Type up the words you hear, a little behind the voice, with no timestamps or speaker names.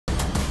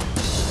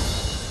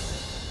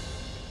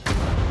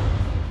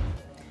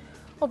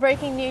Well,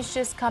 breaking news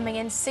just coming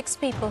in. 6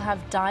 people have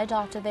died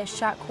after their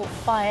shack caught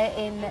fire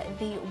in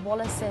the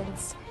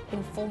Wallisons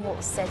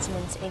informal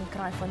settlement in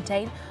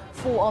Kraalfontein.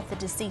 4 of the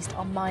deceased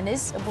are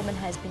minors. A woman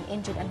has been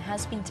injured and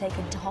has been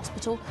taken to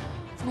hospital.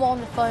 For more on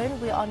the phone,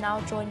 we are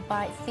now joined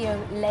by Theo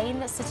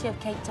Lane, City of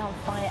Cape Town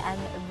Fire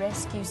and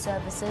Rescue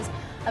Services.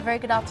 A very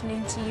good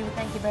afternoon to you.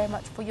 Thank you very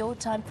much for your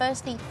time.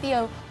 Firstly,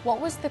 Theo, what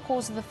was the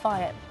cause of the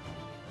fire?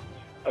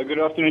 Good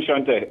afternoon,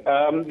 Shante.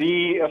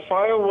 The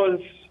fire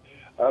was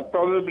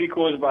probably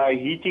caused by a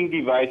heating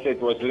device that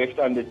was left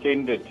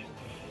unattended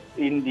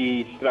in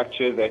the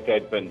structure that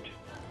had burned.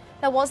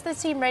 Now, was the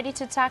team ready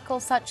to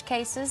tackle such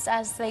cases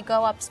as they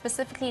go up,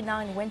 specifically now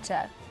in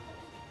winter?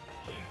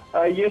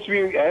 Yes,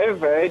 we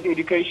have had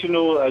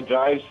educational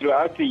drives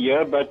throughout the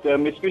year, but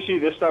especially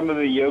this time of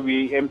the year,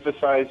 we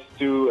emphasize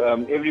to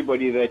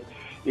everybody that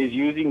is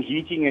using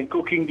heating and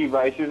cooking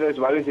devices as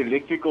well as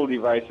electrical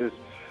devices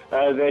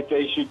that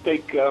they should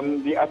take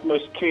the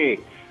utmost care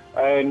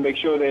and make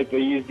sure that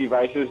these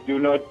devices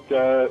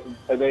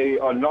they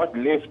are not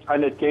left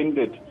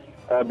unattended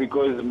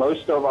because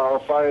most of our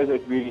fires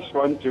that we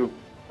respond to,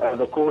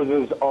 the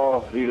causes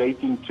are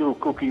relating to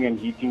cooking and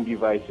heating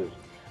devices.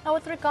 Now,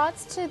 with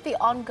regards to the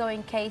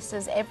ongoing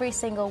cases every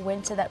single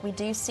winter that we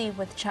do see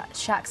with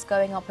shacks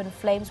going up in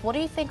flames, what do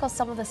you think are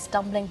some of the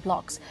stumbling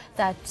blocks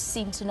that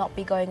seem to not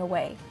be going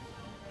away?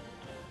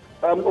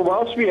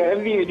 Whilst we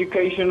have the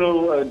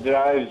educational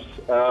drives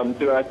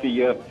throughout the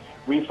year,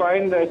 we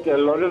find that a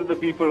lot of the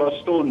people are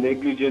still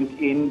negligent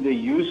in the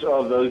use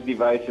of those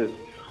devices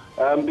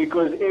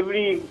because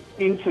every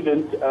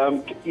incident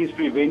is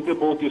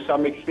preventable to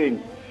some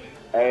extent.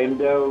 And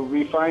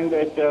we find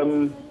that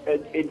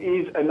it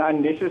is an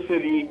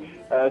unnecessary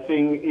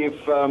thing if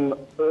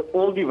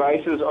all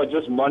devices are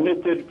just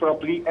monitored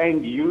properly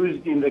and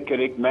used in the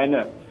correct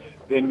manner.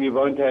 Then we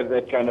won't have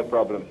that kind of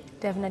problem.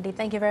 Definitely.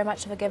 Thank you very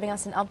much for giving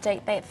us an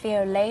update there.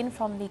 Theo Lane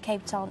from the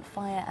Cape Town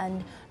Fire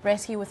and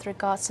Rescue with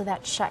regards to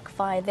that shack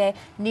fire there.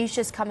 News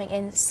just coming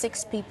in.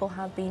 6 people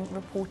have been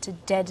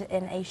reported dead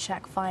in a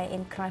shack fire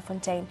in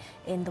Kraalfontein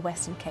in the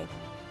Western Cape.